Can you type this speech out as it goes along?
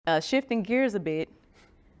Shifting gears a bit,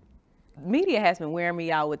 media has been wearing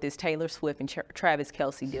me out with this Taylor Swift and Travis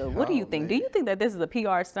Kelce deal. What do you Oh think? Do man, you think that this is a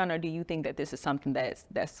PR stunt, or do you think that this is something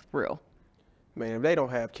that's real? man, if they don't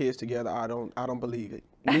have kids together, I don't believe it.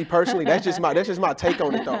 Me personally, that's just my take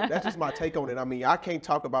on it though. That's just my take on it. I mean, I can't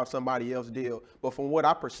talk about somebody else's deal, but from what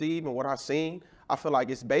I perceive and what I've seen, I feel like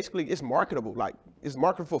it's marketable. Like it's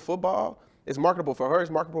marketable for football. It's marketable for her. It's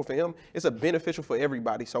marketable for him. It's a beneficial for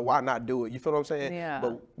everybody. So why not do it? You feel what I'm saying? Yeah.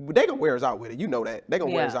 But they gonna wear us out with it. You know that. They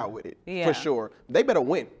gonna wear us Yeah. out with it for Yeah. sure. They better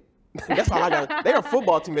win. That's all I got. They're a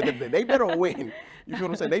football team at the end of the day. They better win. You feel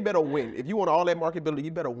what I'm saying? They better win. If you want all that marketability,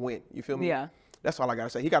 you better win. You feel me? Yeah. That's all I gotta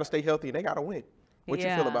say. He gotta stay healthy and they gotta win. What you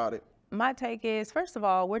feel Yeah. about it? My take is, first of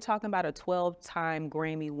all, we're talking about a 12-time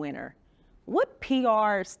Grammy winner. What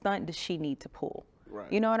PR stunt does she need to pull?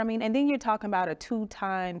 Right. You know what I mean? And then you're talking about a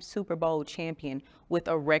 2-time Super Bowl champion with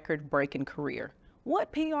a record-breaking career.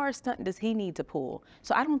 What PR stunt does he need to pull?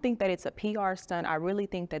 So I don't think that it's a PR stunt. I really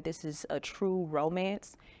think that this is a true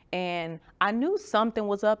romance. And I knew something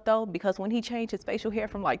was up though, because when he changed his facial hair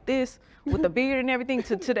from like this with the beard and everything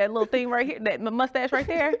to that little thing right here, that mustache right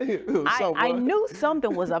there, It was so I fun. knew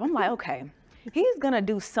something was up. I'm like, okay, he's gonna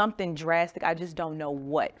do something drastic. I just don't know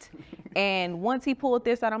what. And once he pulled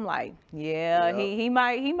this out, I'm like, yeah, Yeah. he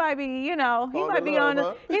might be, you know, he Fall might in be on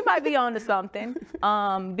love, to, huh? he might be on to something.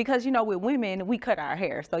 Because you know, with women, we cut our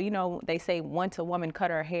hair. So you know, they say once a woman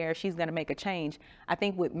cut her hair, she's gonna make a change. I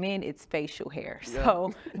think with men, it's facial hair. Yeah.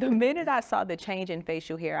 So the minute I saw the change in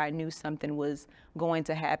facial hair, I knew something was going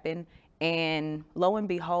to happen. And lo and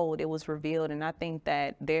behold, it was revealed, and I think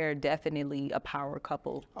that they're definitely a power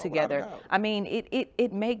couple Oh, without a together. doubt. I mean,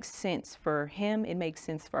 it makes sense for him, it makes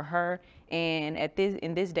sense for her, and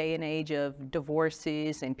in this day and age of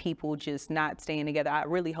divorces and people just not staying together, I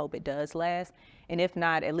really hope it does last. And if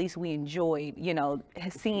not, at least we enjoyed, you know,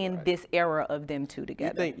 seeing Right. this era of them two You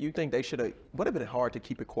together. think they should have would have been hard to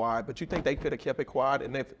keep it quiet, but you think they could have kept it quiet?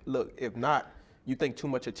 And if not, you think too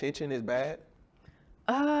much attention is bad?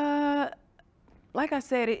 Uh, like I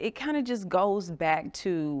said, it kind of just goes back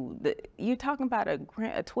to you're talking about a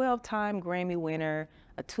 12-time Grammy winner,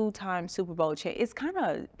 a 2-time Super Bowl champ. It's kind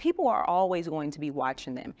of, people are always going to be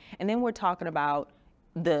watching them. And then we're talking about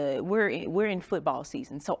we're in football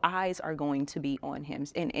season, so eyes are going to be on him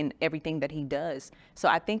in everything that he does. So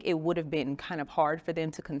I think it would have been kind of hard for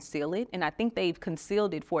them to conceal it, and I think they've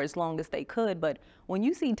concealed it for as long as they could. But when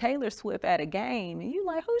you see Taylor Swift at a game, and you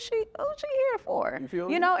like, who's she here for? You feel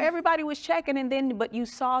You me? know, everybody was checking, and then but you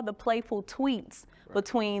saw the playful tweets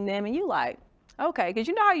between them, and you like, okay, because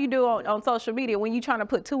you know how you do on social media when you're trying to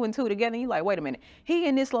put two and two together, and you like, wait a minute, he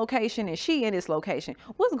in this location and she in this location.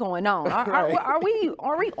 What's going on? Right. Are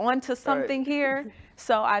we onto something Right. here?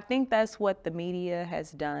 So I think that's what the media has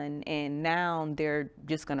done, and now they're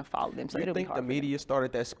just gonna follow them. So You it'll be think the hard for them. media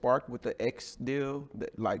started that spark with the X deal,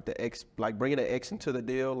 like the X, like bringing the X into the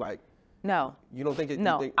deal? Like No, you don't think it? You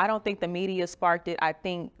no, think, I don't think the media sparked it. I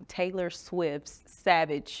think Taylor Swift's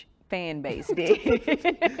savage fan base did.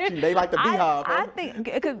 they like the Beehive, I huh?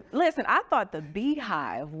 think, cause listen, I thought the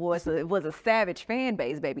Beehive was a savage fan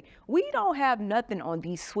base, baby. We don't have nothing on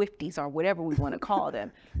these Swifties or whatever we want to call them.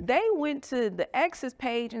 They went to the X's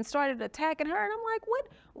page and started attacking her, and I'm like,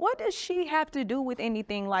 what does she have to do with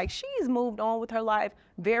anything? Like, she's moved on with her life,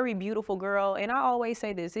 very beautiful girl. And I always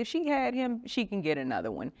say this: if she had him, she can get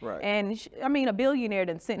another one. Right. And I mean, a billionaire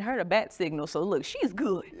done sent her the bat signal, so look, she's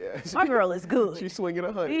good. Yeah. My girl is good. She's swinging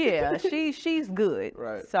 100. Yeah, she's good.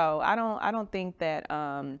 Right. So I don't think that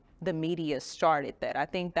the media started that. I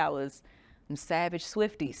think that was some savage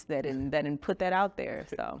Swifties that didn't put that out there.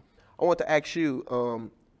 So I want to ask you,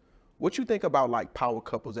 what you think about like power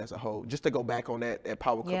couples as a whole? Just to go back on that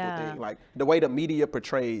power couple Yeah. thing, like the way the media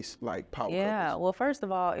portrays like power yeah, couples. well, first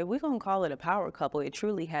of all, if we're gonna call it a power couple, it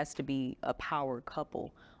truly has to be a power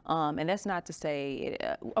couple. And that's not to say,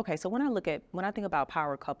 okay, so when I think about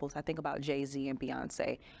power couples, I think about Jay-Z and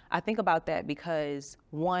Beyonce. I think about that because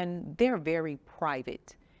one, they're very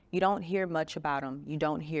private. You don't hear much about them. You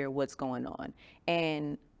don't hear what's going on.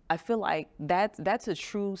 And I feel like that's a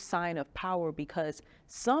true sign of power because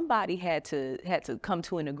somebody had to come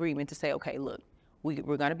to an agreement to say, okay, look,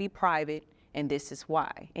 we're going to be private, and this is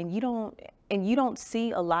why. And you don't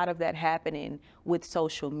see a lot of that happening with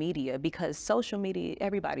social media because social media,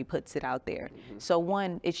 everybody puts it out there. So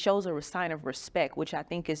one, it shows a sign of respect, which I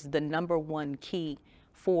think is the number one key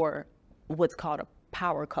for what's called a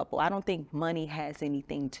power couple. I don't think money has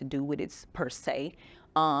anything to do with it per se,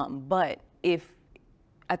 but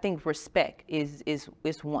I think respect is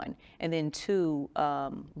one, and then two,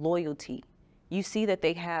 loyalty. You see that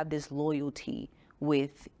they have this loyalty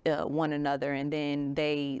with one another, and then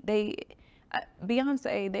they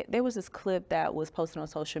Beyonce, there was this clip that was posted on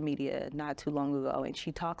social media not too long ago, and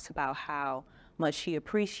she talks about how much she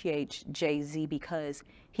appreciates Jay-Z because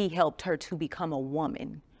he helped her to become a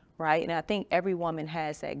woman, right? And I think every woman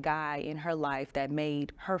has that guy in her life that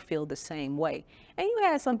made her feel the same way. And you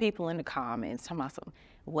had some people in the comments talking about some,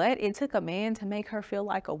 what? It took a man to make her feel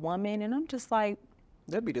like a woman? And I'm just like,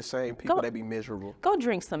 That'd be the same people go that be miserable. go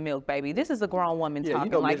drink some milk, baby. This is a grown woman Yeah, you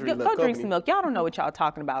talking. know Like, misery go, love go drink some company. milk. Y'all don't know what y'all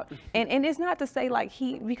talking about. And it's not to say like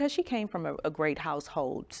because she came from a great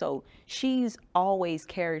household, so she's always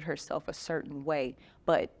carried herself a certain way.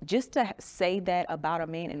 But just to say that about a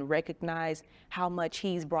man and recognize how much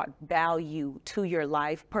he's brought value to your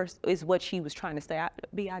life is what she was trying to say. I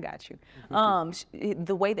got you.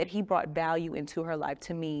 The way that he brought value into her life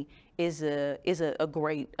to me is a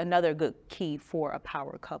great, another good key for a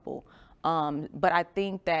power couple. But I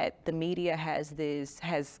think that the media has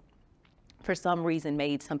for some reason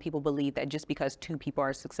made some people believe that just because two people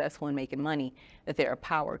are successful in making money that they're a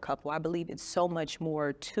power couple. I believe it's so much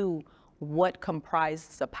more to what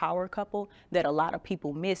comprises a power couple that a lot of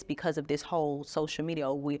people miss because of this whole social media.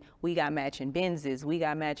 Oh, we got matching Benzes, we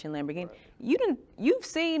got matching Lamborghini. You've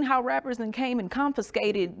seen how rappers then came and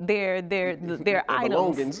confiscated their Their items,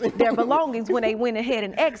 belongings. their belongings when they went ahead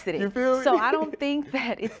and exited. You feel me? So I don't think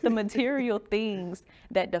that it's the material things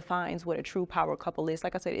that defines what a true power couple is.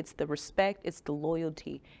 Like I said, it's the respect, it's the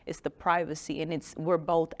loyalty, it's the privacy, and we're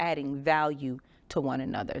both adding value to one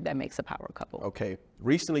another that makes a power couple. Okay,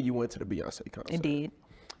 recently you went to the Beyonce concert. Indeed.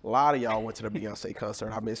 A lot of y'all went to the Beyonce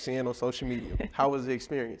concert. I've been seeing on social media. How was the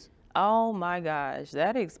experience? Oh my gosh,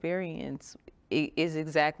 that experience is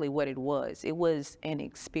exactly what it was. It was an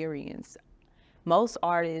experience. Most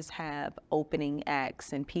artists have opening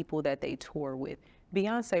acts and people that they tour with.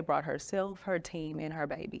 Beyonce brought herself, her team, and her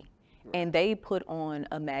baby. And they put on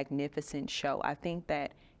a magnificent show. I think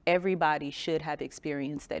that everybody should have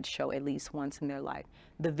experienced that show at least once in their life.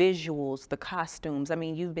 The visuals, the costumes, I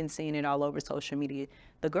mean, you've been seeing it all over social media.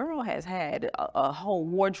 The girl has had a whole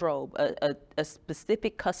wardrobe, a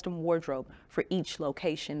specific custom wardrobe for each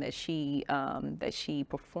location that she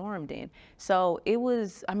performed in. So it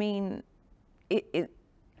was, I mean,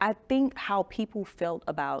 I think how people felt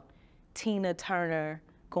about Tina Turner,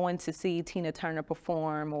 going to see Tina Turner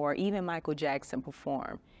perform, or even Michael Jackson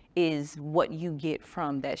perform, is what you get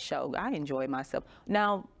from that show. I enjoyed myself.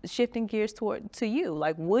 Now, shifting gears to you,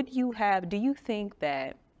 like, do you think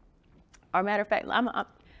that, or matter of fact,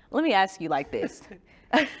 let me ask you like this.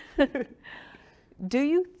 Do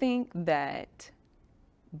you think that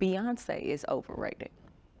Beyonce is overrated?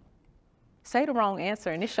 Say the wrong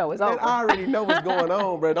answer and this show is Man, over. I already know what's going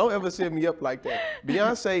on, bro. Don't ever set me up like that.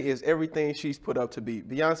 Beyonce is everything she's put up to be.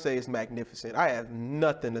 Beyonce is magnificent. I have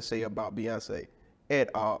nothing to say about Beyonce at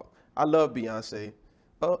all. I love Beyonce.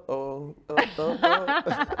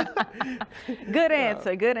 Good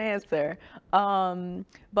answer. Good answer.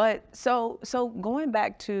 But so going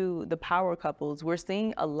back to the power couples, we're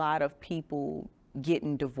seeing a lot of people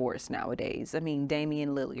getting divorced nowadays. I mean,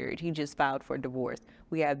 Damian Lillard, he just filed for divorce.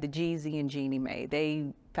 We have the Jeezy and Jeannie Mae.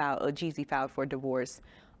 Jeezy filed for divorce.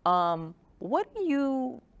 What do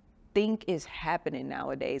you think is happening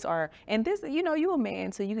nowadays? And this, you're a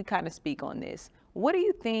man, so you can kind of speak on this. What do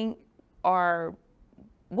you think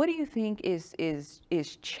is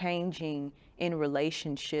changing in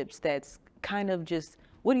relationships that's kind of just,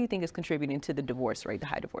 what do you think is contributing to the divorce rate, the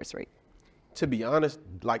high divorce rate? To be honest,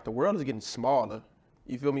 like the world is getting smaller.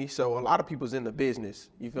 You feel me? So a lot of people's in the business.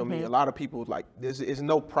 You feel me? A lot of people, like, there's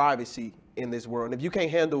no privacy in this world. And if you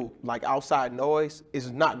can't handle like outside noise, it's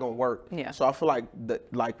not gonna work. Yeah. So I feel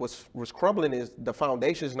like what's crumbling is the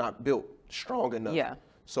foundation is not built strong enough. Yeah.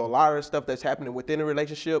 So a lot of the stuff that's happening within a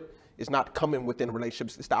relationship is not coming within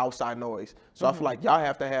relationships. It's the outside noise. So I feel like y'all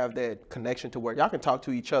have to have that connection to where y'all can talk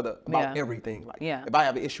to each other about everything. Like, if I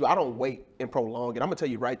have an issue, I don't wait and prolong it. I'm gonna tell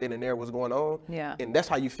you right then and there what's going on. Yeah. And that's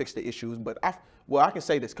how you fix the issues. But I can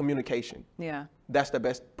say this: communication. Yeah. That's the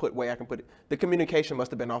best way I can put it. The communication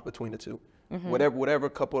must have been off between the two. Whatever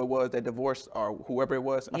couple it was that divorced or whoever it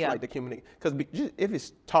was, I feel like the communication. Because if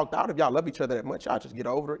it's talked out, if y'all love each other that much, y'all just get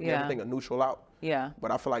over it and everything will neutral out. Yeah.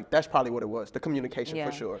 But I feel like that's probably what it was, the communication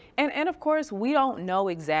for sure. And of course, we don't know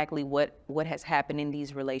exactly what has happened in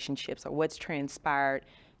these relationships or what's transpired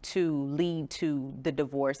to lead to the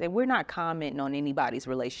divorce. And we're not commenting on anybody's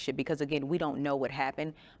relationship because, again, we don't know what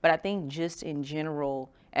happened. But I think just in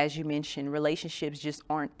general, as you mentioned, relationships just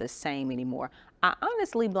aren't the same anymore. I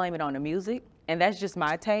honestly blame it on the music, and that's just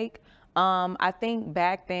my take. I think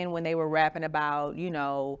back then when they were rapping about,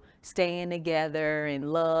 staying together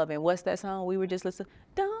and love, and what's that song we were just listening?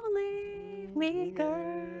 Don't leave me,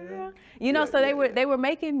 girl. You know, Yeah, so yeah, yeah. they were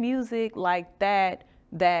making music like that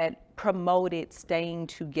that promoted staying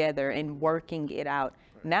together and working it out.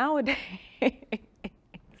 Nowadays,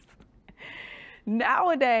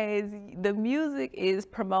 nowadays the music is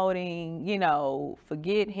promoting, you know,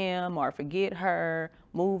 forget him or forget her,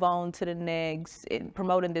 move on to the next, and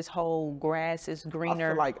promoting this whole grass is I feel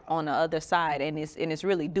greener like, on the other side, and it's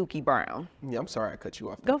really Dookie Brown. yeah, I'm sorry I cut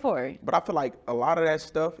you off there. Go for it. But I feel like a lot of that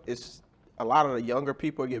stuff is, a lot of the younger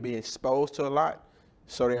people get being exposed to a lot.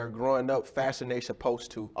 So they're growing up faster than they supposed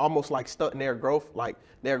to. Almost like stunting their growth. Like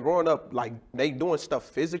they're growing up like they doing stuff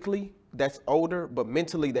physically that's older, but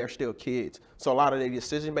mentally they're still kids. So a lot of their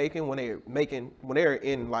decision making when they're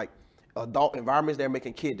in like adult environments, they're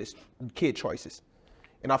making kid choices.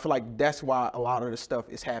 And I feel like that's why a lot of the stuff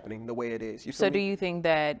is happening the way it is. You feel So do me? you think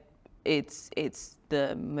that it's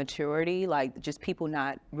the maturity, like just people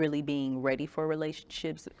not really being ready for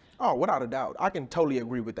relationships? Oh, without a doubt. I can totally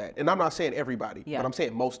agree with that. And I'm not saying everybody, Yeah. but I'm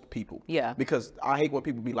saying most people. Yeah. Because I hate when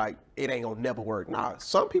people be like, it ain't gonna never work. Nah,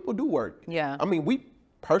 some people do work. Yeah. I mean, we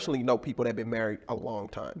personally know people that have been married a long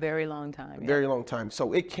time, Very long time. Yeah. very long time.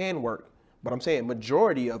 So it can work. But I'm saying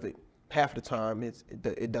majority of it, half the time,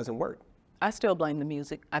 it doesn't work. I still blame the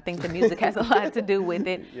music. I think the music has a lot to do with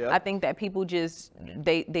it. Yeah. I think that people just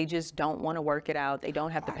they just don't want to work it out. They don't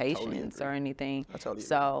have the I totally patience agree. or anything. I totally agree.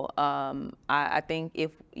 So I think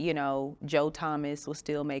if you know Joe Thomas was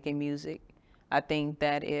still making music, I think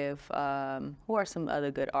that if who are some other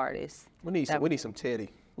good artists? We need some Teddy.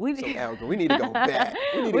 We Some need- Al Green. We need to go back.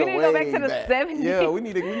 We need to We go need to go back way to the back. 70s. Yeah, we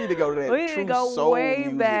need to go to that We need to true go soul way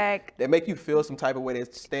music back. that make you feel some type of way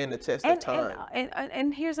that stand the test of time.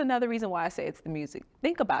 And here's another reason why I say it's the music.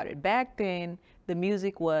 Think about it. Back then, the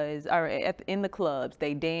music was, or in the clubs,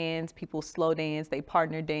 they dance, people slow dance, they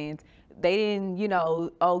partner dance. They didn't, you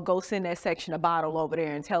know, oh, go send that section a bottle over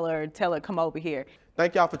there and tell her, come over here.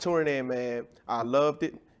 Thank y'all for tuning in, man. I loved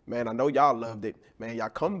it. Man, I know y'all loved it. Man, y'all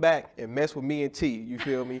come back and mess with me and T. You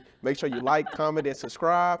feel me? Make sure you like, comment, and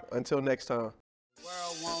subscribe. Until next time.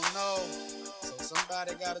 World won't know, so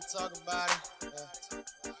somebody gotta talk about it.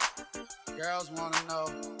 Yeah. Girls wanna know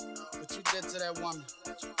what you did to that woman.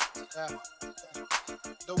 Yeah.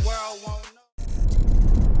 The world won't know.